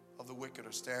of the wicked,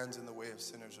 or stands in the way of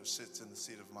sinners, or sits in the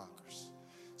seat of mockers.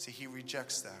 See, he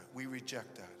rejects that. We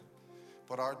reject that.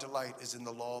 But our delight is in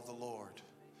the law of the Lord.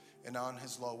 And on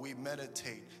his law we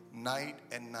meditate night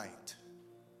and night.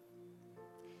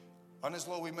 On his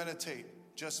law we meditate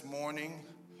just morning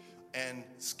and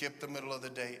skip the middle of the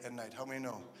day and night. How many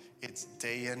know? It's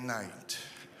day and night.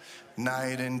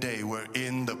 Night and day, we're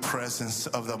in the presence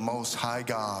of the Most High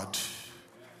God.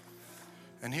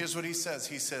 And here's what he says.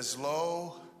 He says,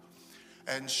 lo,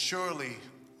 and surely,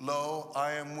 lo,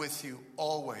 I am with you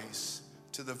always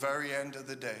to the very end of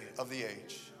the day, of the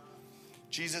age.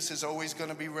 Jesus is always going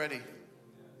to be ready.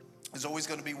 He's always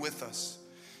going to be with us.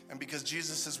 And because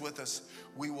Jesus is with us,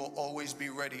 we will always be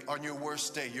ready. On your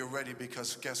worst day, you're ready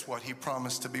because guess what? He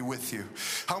promised to be with you.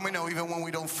 How many know even when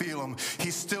we don't feel him,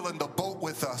 he's still in the boat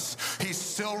with us. He's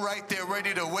still right there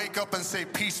ready to wake up and say,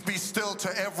 peace be still to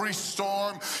every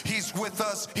storm. He's with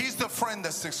us. He's the friend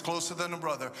that sticks closer than a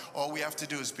brother. All we have to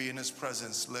do is be in his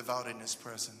presence, live out in his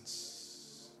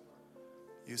presence.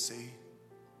 You see?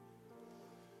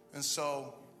 And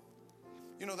so,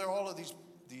 you know, there are all of these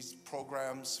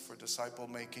programs for disciple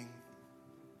making.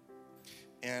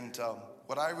 And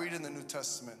what I read in the New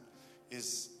Testament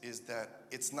is that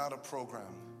it's not a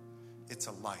program, it's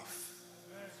a life.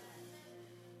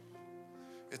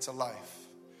 It's a life.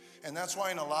 And that's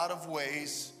why in a lot of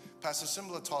ways, Pastor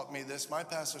Simbla taught me this, my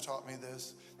pastor taught me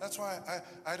this. That's why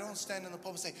I don't stand in the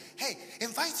pulpit and say, hey,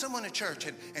 invite someone to church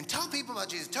and tell people about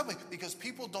Jesus. Tell me, because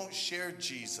people don't share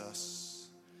Jesus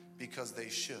because they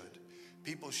should.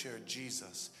 People share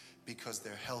Jesus because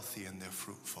they're healthy and they're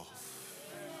fruitful.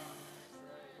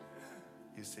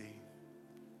 You see?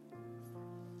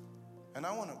 And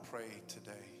I want to pray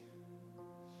today.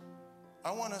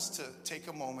 I want us to take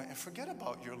a moment and forget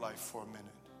about your life for a minute.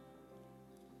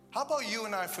 How about you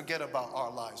and I forget about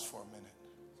our lives for a minute?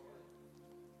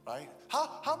 Right?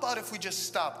 How about if we just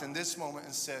stopped in this moment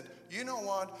and said, you know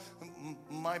what,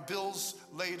 my bills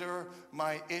later,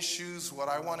 my issues, what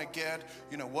I want to get,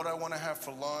 you know, what I want to have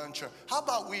for lunch, or how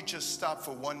about we just stop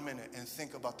for 1 minute and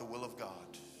think about the will of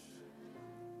God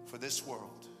for this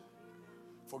world?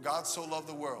 For God so loved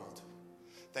the world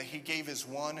that he gave his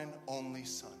one and only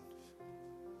Son.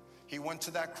 He went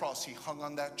to that cross. He hung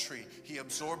on that tree. He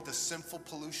absorbed the sinful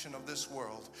pollution of this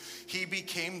world. He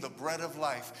became the bread of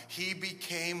life. He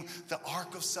became the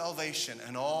ark of salvation.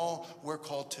 And all we're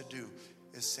called to do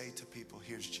is say to people,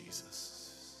 here's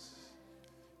Jesus.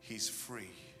 He's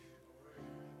free.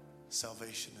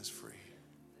 Salvation is free.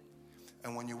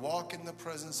 And when you walk in the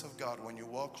presence of God, when you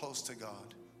walk close to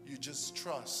God, you just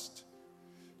trust.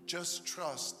 Just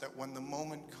trust that when the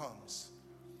moment comes,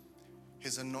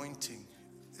 his anointing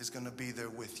is going to be there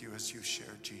with you as you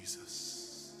share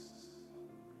Jesus.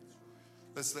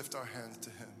 Let's lift our hands to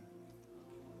him.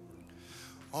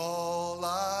 All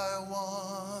I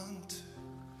want,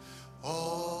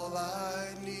 all I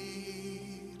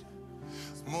need,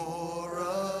 more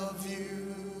of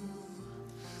you,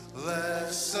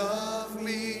 less of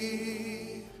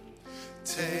me.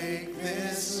 Take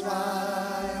this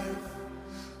life,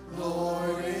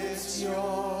 Lord, it's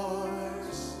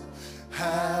yours.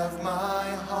 Have my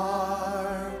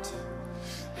heart,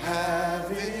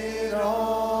 have it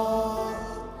all.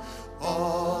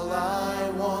 All I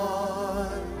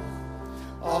want,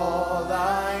 all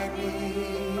I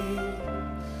need,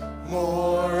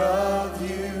 more of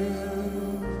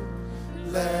you,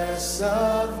 less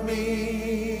of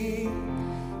me.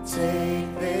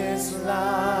 Take this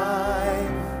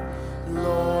life,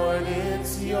 Lord,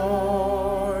 it's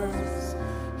yours.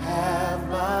 Have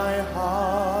my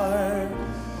heart,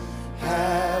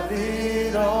 have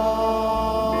it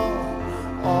all.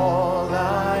 All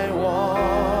I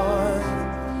want,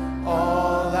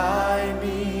 all I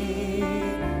need,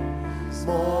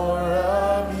 more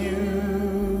of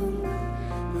you,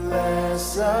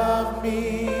 less of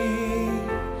me.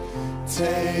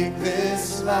 Take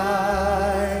this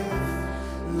life,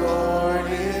 Lord,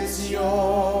 it's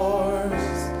yours.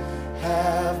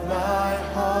 Have my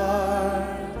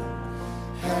heart,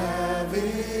 have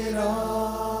it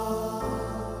all.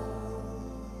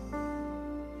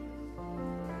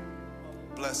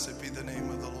 Blessed be the name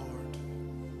of the Lord.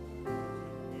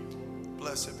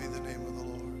 Blessed be the name of the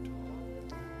Lord.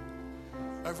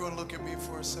 Everyone look at me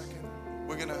for a second.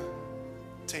 We're going to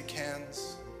take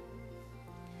hands.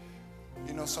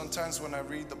 You know, sometimes when I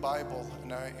read the Bible,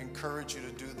 and I encourage you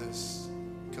to do this,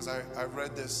 because I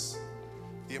read this,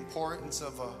 the importance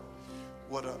of a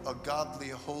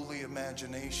godly, a holy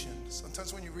imagination.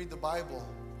 Sometimes when you read the Bible,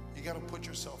 you got to put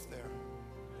yourself there.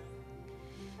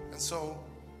 And so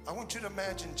I want you to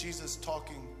imagine Jesus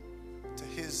talking to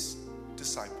his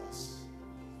disciples.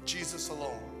 Jesus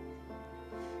alone.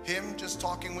 Him just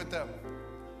talking with them.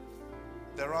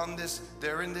 They're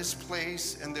in this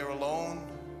place and they're alone.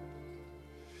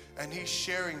 And he's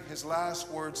sharing his last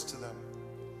words to them.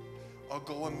 I'll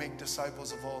go and make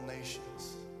disciples of all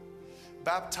nations.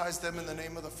 Baptize them in the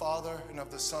name of the Father and of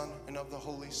the Son and of the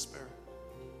Holy Spirit.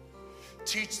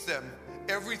 Teach them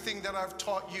everything that I've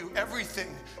taught you,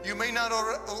 everything. You may not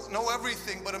know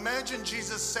everything, but imagine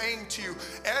Jesus saying to you,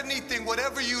 anything,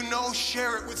 whatever you know,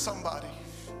 share it with somebody.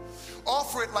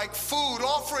 Offer it like food,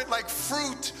 offer it like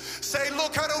fruit. Say,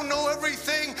 look, I don't know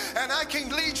everything, and I can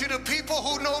lead you to people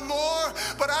who know more,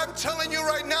 but I'm telling you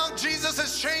right now, Jesus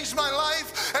has changed my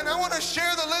life, and I want to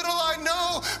share the little I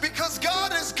know, because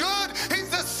God is good. He's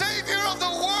the Savior of the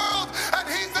world, and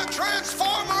He's the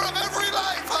transformer of every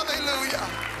life. Hallelujah.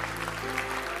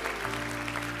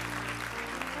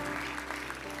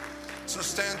 So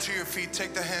stand to your feet,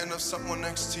 take the hand of someone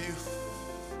next to you.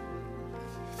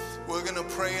 We're going to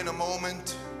pray in a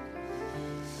moment.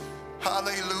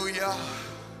 Hallelujah.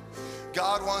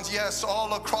 God wants, yes,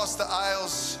 all across the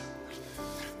aisles.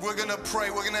 We're going to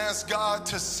pray. We're going to ask God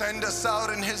to send us out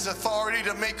in His authority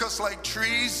to make us like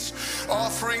trees,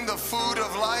 offering the food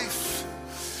of life.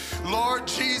 Lord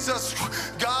Jesus,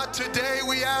 God, today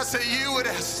we ask that you would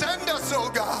send us, oh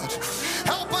God.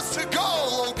 Help us to go,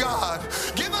 oh God.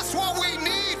 Give us what we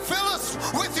need. Fill us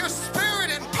with your spirit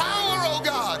and power, oh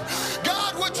God.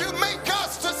 God, would you make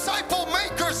us disciple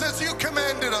makers as you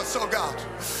commanded us, oh God.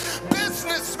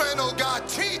 Businessmen, oh God.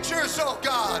 Teachers, oh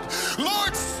God.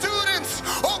 Lord, students,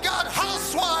 oh God.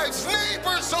 Housewives,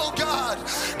 neighbors, oh God.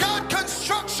 God,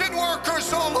 construction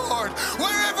workers, oh Lord.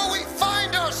 Wherever we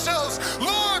find ourselves,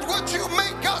 Lord, would you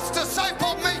make us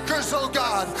disciple makers, oh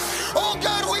God. Oh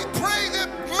God, we pray that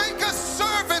make us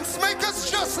servants, make us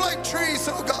just like trees,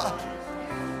 oh God.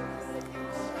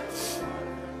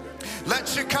 Let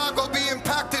Chicago be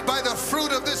impacted by the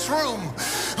fruit of this room.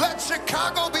 Let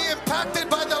Chicago be impacted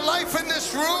by the life in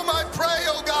this room, I pray,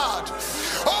 oh God.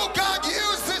 Oh God,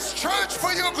 use this church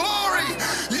for your glory.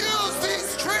 Use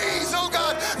these trees, oh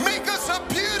God. Make us a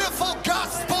beautiful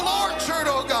gospel orchard,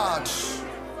 oh God.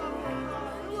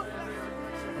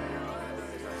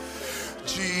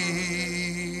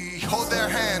 Hold their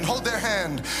hand, hold their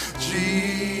hand.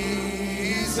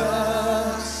 Jesus,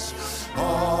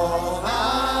 all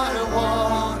I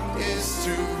want is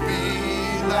to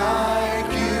be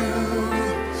like you.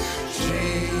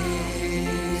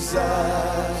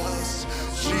 Jesus,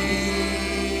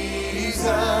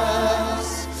 Jesus,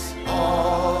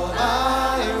 all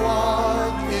I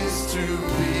want is to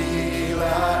be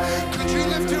like. Could you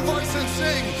lift your voice and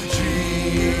sing?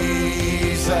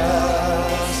 Jesus.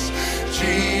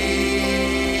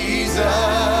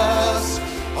 Jesus,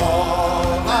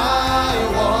 all I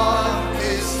want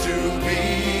is to be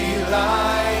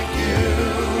like you.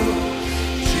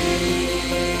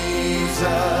 Jesus,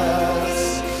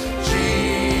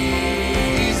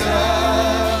 Jesus,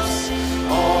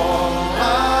 all I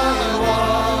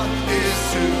want is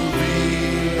to be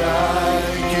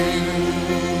like you.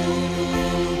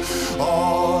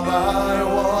 All I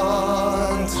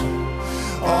want,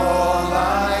 all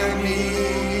I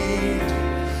need,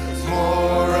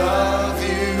 more of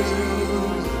you,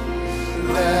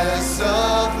 less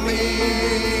of me.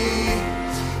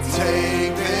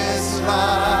 Take this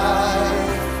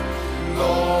life,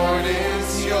 Lord,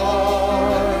 it's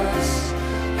yours.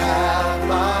 Have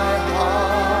my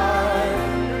heart,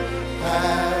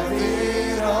 have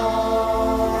it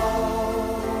all.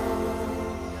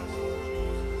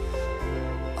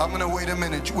 I'm going to wait a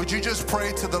minute. Would you just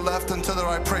pray to the left and to the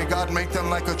right? Pray, God, make them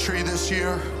like a tree this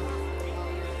year.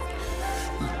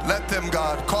 Let them,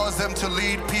 God, cause them to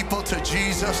lead people to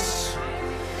Jesus.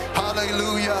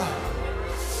 Hallelujah.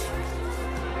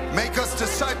 Make us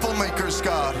disciple makers,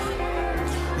 God.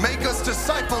 Make us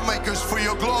disciple makers for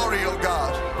your glory, oh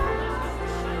God.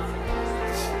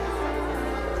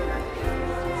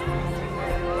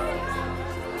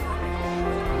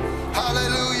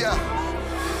 Hallelujah.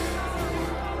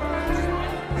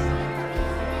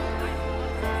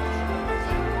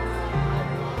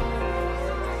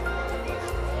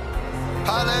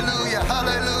 Hallelujah,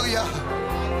 hallelujah.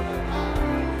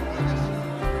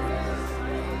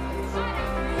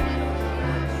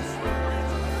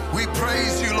 We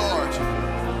praise you, Lord.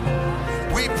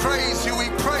 We praise you,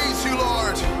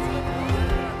 Lord.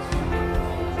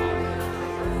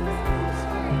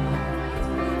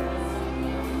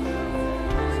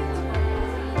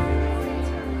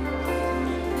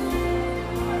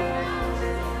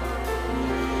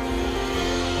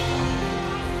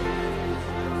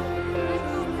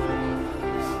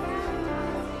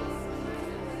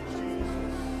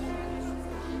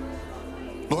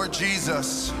 Lord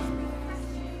Jesus,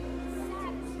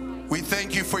 we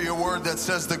thank you for your word that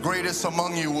says the greatest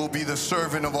among you will be the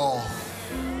servant of all.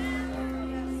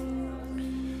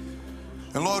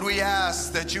 And Lord, we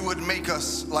ask that you would make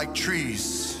us like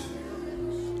trees.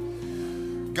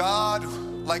 God,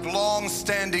 like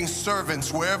long-standing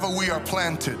servants wherever we are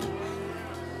planted.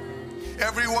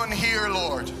 Everyone here,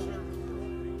 Lord,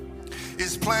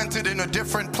 is planted in a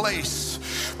different place.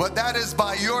 But that is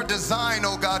by your design,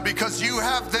 oh God, because you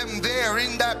have them there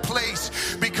in that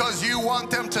place, because you want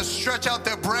them to stretch out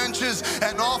their branches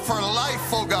and offer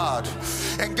life, oh God.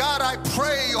 And God, I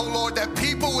pray, oh Lord, that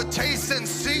people would taste and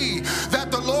see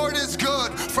that the Lord is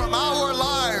good from our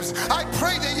lives. I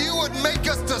pray that you would make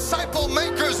us disciple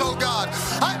makers, oh God.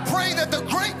 I pray that the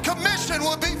Great Commission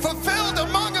will be fulfilled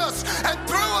among us and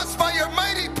through us by your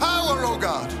mighty power, oh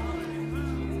God.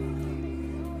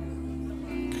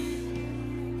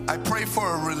 I pray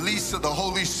for a release of the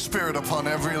Holy Spirit upon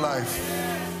every life.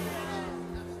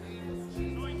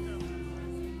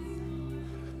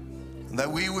 That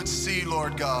we would see,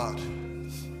 Lord God,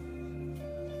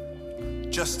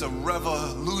 just a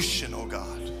revolution, oh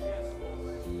God,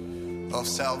 of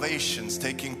salvations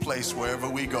taking place wherever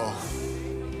we go.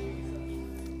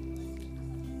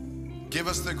 Give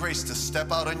us the grace to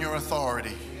step out in your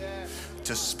authority,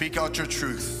 to speak out your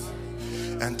truth,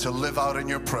 and to live out in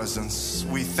your presence.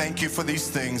 We thank you for these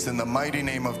things in the mighty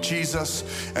name of Jesus.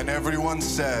 And everyone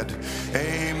said,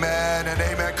 amen and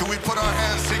amen. Can we put our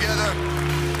hands together?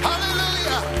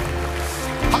 Hallelujah!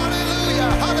 Hallelujah!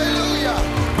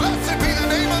 Hallelujah!